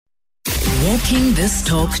Walking this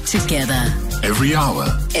talk together. Every hour.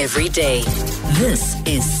 Every day. This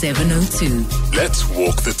is 702. Let's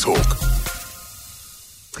walk the talk.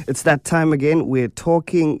 It's that time again. We're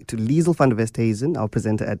talking to Liesl van der Westhuizen, our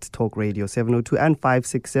presenter at Talk Radio 702 and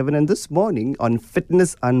 567. And this morning on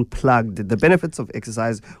Fitness Unplugged, the benefits of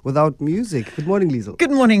exercise without music. Good morning, Liesl. Good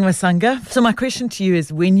morning, Masanga. So my question to you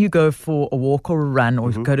is, when you go for a walk or a run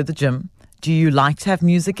or go to the gym, do you like to have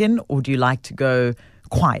music in or do you like to go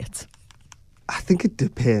quiet? I think it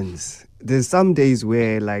depends. There's some days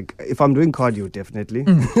where, like, if I'm doing cardio, definitely.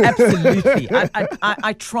 Absolutely.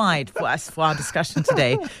 I tried for our discussion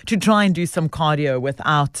today to try and do some cardio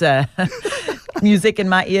without music in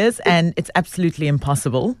my ears, and it's absolutely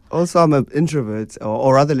impossible. Also, I'm an introvert,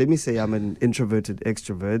 or rather, let me say I'm an introverted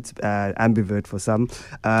extrovert, ambivert for some.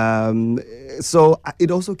 So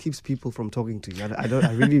it also keeps people from talking to you. I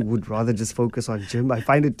really would rather just focus on gym. I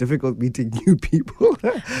find it difficult meeting new people,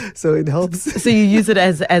 so it helps. So you use it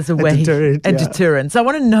as a way. Deterrent. So I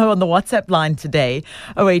want to know on the WhatsApp line today,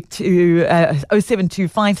 072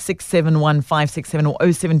 567 1567 or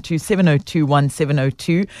 072 702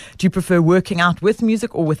 1702. Do you prefer working out with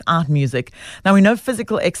music or without music? Now, we know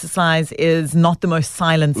physical exercise is not the most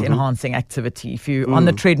silence-enhancing activity. If you're on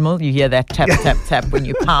the treadmill, you hear that tap, tap, tap when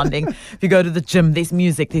you're pounding. If you go to the gym, there's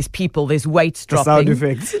music, there's people, there's weights dropping.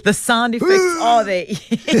 The sound effects are there.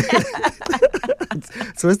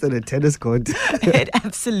 It's worse than a tennis court. It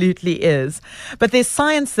absolutely is. But there's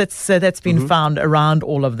science that's been found around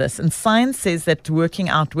all of this. And science says that working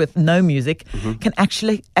out with no music can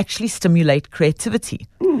actually stimulate creativity.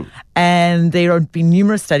 And there have been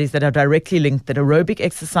numerous studies that are directly linked that aerobic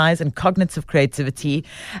exercise and cognitive creativity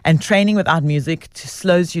and training without music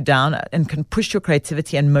slows you down and can push your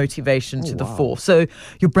creativity and motivation to the fore. So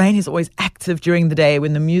your brain is always active during the day.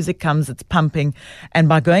 When the music comes, it's pumping. And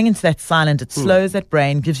by going into that silent, it slows that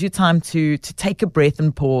brain, gives you time to take a breath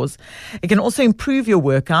and pause. It can also improve your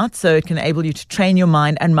workout, so it can enable you to train your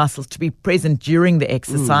mind and muscles to be present during the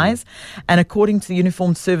exercise. And according to the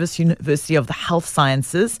Uniformed Service University of the Health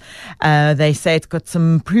Sciences, they say it's got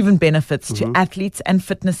some proven benefits to athletes and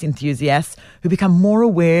fitness enthusiasts who become more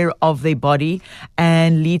aware of their body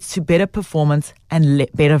and leads to better performance and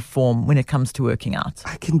better form when it comes to working out.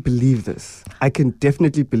 I can believe this. I can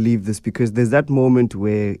definitely believe this, because there's that moment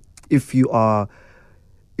where if you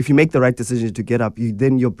make the right decision to get up,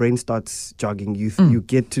 then your brain starts jogging. You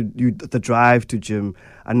get the drive to gym.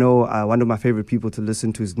 I know one of my favorite people to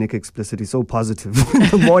listen to is Nick Explicit. He's so positive in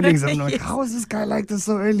the mornings. I'm like, how is this guy like this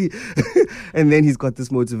so early? And then he's got this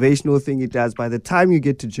motivational thing he does. By the time you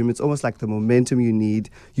get to gym, it's almost like the momentum you need.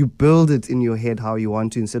 You build it in your head how you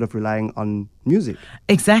want to, instead of relying on music.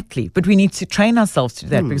 Exactly. But we need to train ourselves to do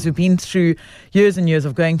that, because we've been through years and years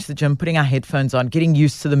of going to the gym, putting our headphones on, getting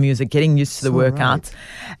used to the music, getting used to the workout.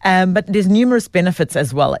 Right. But there's numerous benefits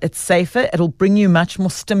as well. It's safer. It'll bring you much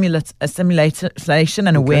more stimulation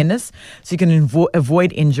and awareness, so you can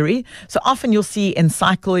avoid injury. So often you'll see in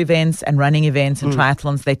cycle events and running events and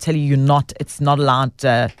triathlons, they tell you it's not allowed,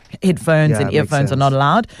 headphones and earphones are not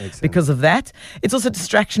allowed because of that. It's also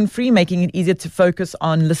distraction free, making it easier to focus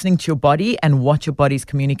on listening to your body and what your body's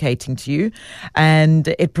communicating to you. And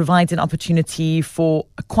it provides an opportunity for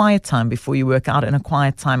a quiet time before you work out and a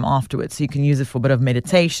quiet time afterwards. So you can use it for a bit of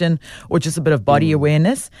meditation or just a bit of body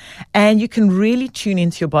awareness. And you can really tune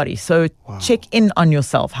into your body. So check in on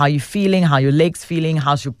yourself. How are you feeling? How are your legs feeling?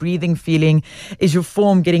 How's your breathing feeling? Is your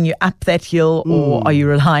form getting you up that hill, or are you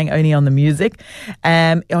relying only on the music?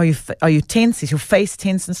 Are you tense? Is your face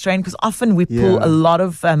tense and strained? Because often we pull a lot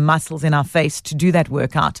of muscles in our face to do that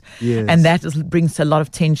workout. And that brings a lot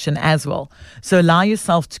of tension as well. So allow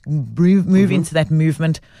yourself to move into that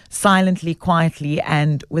movement silently, quietly,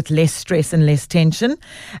 and with less stress and less tension.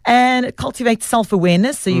 And it cultivates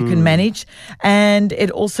self-awareness so you can manage. And it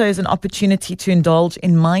also is an opportunity to indulge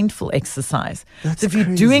in mindful exercise. So if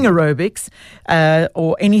you're doing aerobics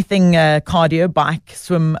or anything cardio, bike,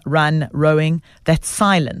 swim, run, rowing, that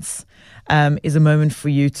silence is a moment for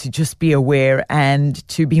you to just be aware and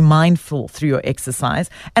to be mindful through your exercise.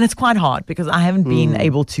 And it's quite hard, because I haven't been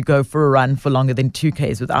able to go for a run for longer than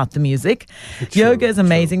 2Ks without the music. Yoga is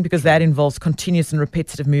amazing because that involves continuous and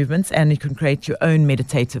repetitive movements, and you can create your own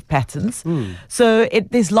meditative patterns. So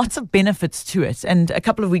there's lots of benefits to it. And a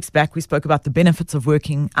couple of weeks back, we spoke about the benefits of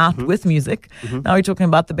working out with music. Now we're talking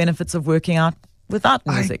about the benefits of working out without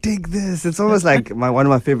music. I dig this. It's almost like one of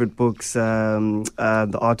my favorite books,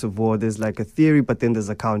 The Art of War. There's like a theory, but then there's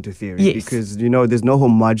a counter theory. Yes. Because, there's no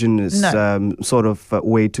homogeneous sort of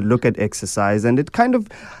way to look at exercise. And it kind of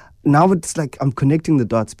now it's like I'm connecting the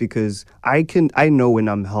dots because I know when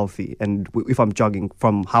I'm healthy and if I'm jogging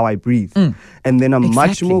from how I breathe. And then I'm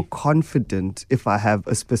much more confident if I have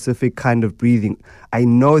a specific kind of breathing. I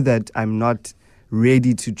know that I'm not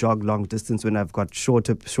ready to jog long distance when I've got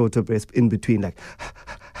shorter breaths in between. Like,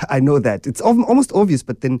 I know that. It's almost obvious,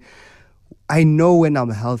 but then I know when I'm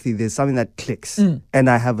healthy, there's something that clicks and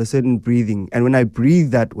I have a certain breathing. And when I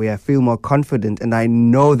breathe that way, I feel more confident and I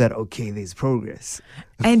know that, okay, there's progress.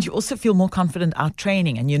 And you also feel more confident out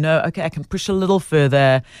training and you know, okay, I can push a little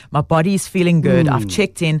further. My body's feeling good. I've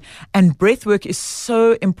checked in. And breath work is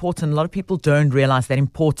so important. A lot of people don't realize that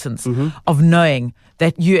importance of knowing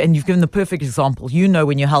that you've given the perfect example. You know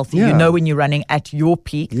when you're healthy. Yeah. You know when you're running at your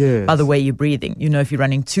peak Yes. by the way you're breathing. You know if you're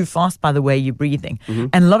running too fast by the way you're breathing.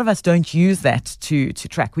 And a lot of us don't use that to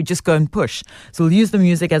track. We just go and push. So we'll use the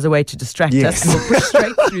music as a way to distract us and we'll push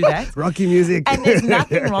straight through that. Rocky music. And there's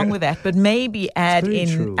nothing wrong with that, but maybe add very in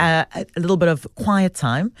true. a little bit of quiet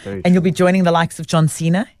time. Very And you'll true. be joining the likes of John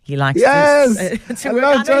Cena. He likes Yes! to I work.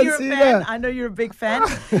 love I know John you're Cena. a fan. I know you're a big fan.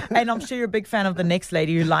 And I'm sure you're a big fan of the next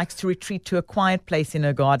lady who likes to retreat to a quiet place in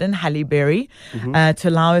her garden, Halle Berry, to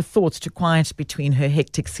allow her thoughts to quiet between her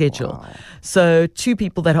hectic schedule. Wow. So 2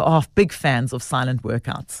 people that are big fans of silent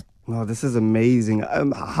workouts. Wow, this is amazing.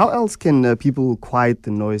 How else can people quiet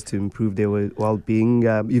the noise to improve their well-being?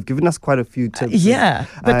 You've given us quite a few tips. Yeah,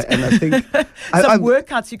 but and I think... some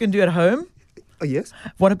workouts you can do at home. Oh, yes?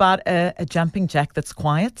 What about a jumping jack that's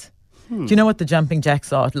quiet? Do you know what the jumping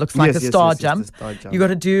jacks are? It looks like Yes, a yes, star yes, yes, jump. the star jump. You got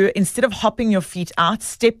to do, instead of hopping your feet out,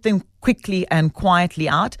 step them quickly and quietly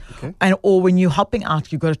out. Okay. Or when you're hopping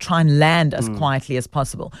out, you've got to try and land as quietly as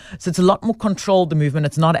possible. So it's a lot more controlled, the movement.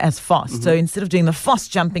 It's not as fast. So instead of doing the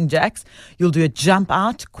fast jumping jacks, you'll do a jump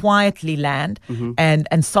out, quietly land,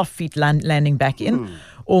 and soft feet landing back in.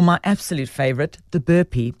 Or my absolute favorite, the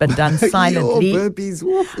burpee, but done silently. Yo, burpees.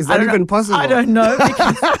 Woof. Is I that don't know- even possible? I don't know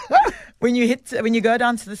because when you go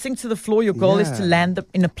down to the sink to the floor, your goal is to Yeah. land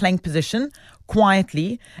in a plank position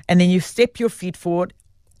quietly, and then you step your feet forward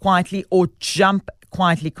quietly or jump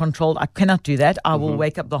quietly controlled. I cannot do that. I will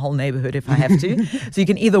wake up the whole neighborhood if I have to. So you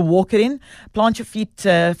can either walk it in, plant your feet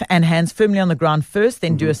and hands firmly on the ground first,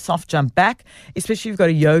 then do a soft jump back, especially if you've got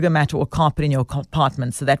a yoga mat or a carpet in your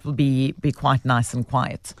apartment. So that will be quite nice and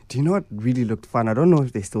quiet. Do you know what really looked fun? I don't know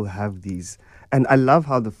if they still have these. And I love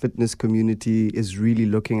how the fitness community is really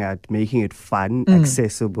looking at making it fun,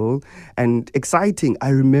 accessible, and exciting. I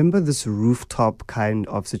remember this rooftop kind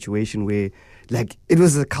of situation where, like, it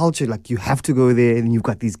was a culture, like, you have to go there and you've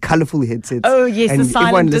got these colorful headsets. Oh, yes, and the silent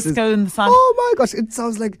everyone listens. disco and the silent... Oh my gosh, it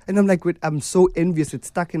sounds like, and I'm like, I'm so envious. It's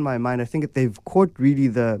stuck in my mind. I think they've caught really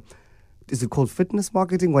is it called fitness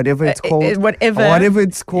marketing? Whatever it's called. Whatever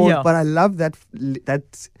it's called. Yeah. But I love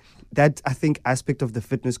that I think aspect of the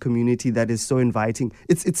fitness community that is so inviting.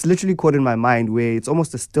 It's literally caught in my mind where it's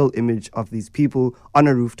almost a still image of these people on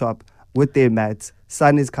a rooftop with their mats.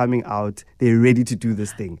 Sun is coming out. They're ready to do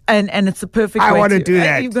this thing. And it's a perfect I way wanna to do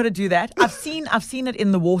that. You've got to do that. I've seen it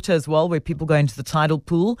in the water as well, where people go into the tidal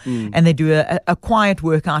pool and they do a quiet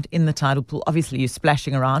workout in the tidal pool. Obviously, you're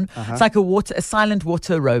splashing around. It's like a silent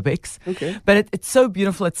water aerobics. Okay. But it's so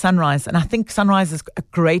beautiful at sunrise, and I think sunrise is a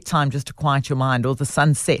great time just to quiet your mind, or the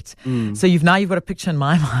sunset. So you've got a picture in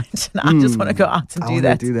my mind, and I just want to go out and I do wanna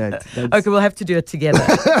that. do that. That's- Okay, we'll have to do it together.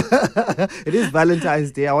 It is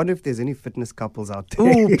Valentine's Day. I wonder if there's any fitness couples out there.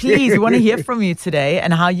 Oh, please, we want to hear from you today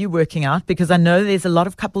and how you're working out, because I know there's a lot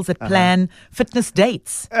of couples that plan fitness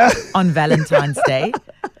dates on Valentine's Day.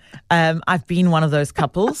 I've been one of those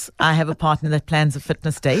couples. I have a partner that plans a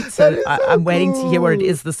fitness date, so I'm waiting to hear what it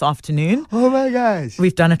is this afternoon. Oh my gosh.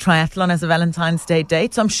 We've done a triathlon as a Valentine's Day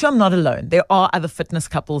date, so I'm sure I'm not alone. There are other fitness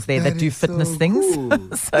couples there that do is fitness so things.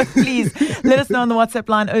 cool. So please let us know on the WhatsApp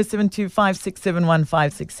line 072 567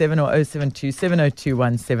 1567 or 072 702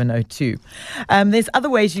 1702. There's other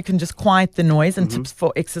ways you can just quiet the noise and tips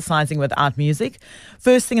for exercising without music.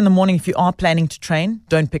 First thing in the morning, if you are planning to train,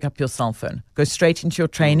 don't pick up your cell phone. Go straight into your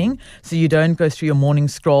training so you don't go through your morning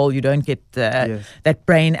scroll. You don't get that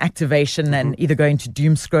brain activation and either go into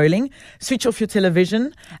doom scrolling. Switch off your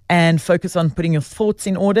television and focus on putting your thoughts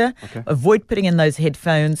in order. Okay. Avoid putting in those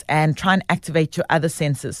headphones and try and activate your other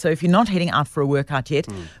senses. So if you're not heading out for a workout yet,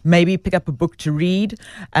 maybe pick up a book to read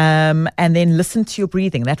and then listen to your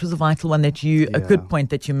breathing. That was a vital one a good point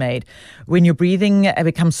that you made. When your breathing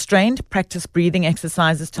becomes strained, practice breathing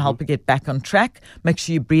exercises to help you get back on track. Make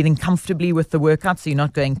sure you're breathing comfortably with the workout so you're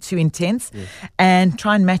not going too too intense, and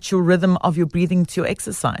try and match your rhythm of your breathing to your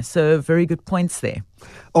exercise. So very good points there.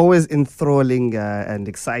 Always enthralling and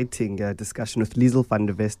exciting discussion with Liesl van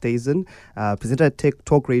der Westhuizen, presenter at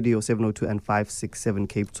Talk Radio 702 and 567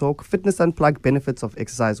 Cape Talk. Fitness Unplugged, benefits of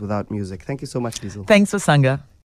exercise without music. Thank you so much, Liesl. Thanks, Vasanga.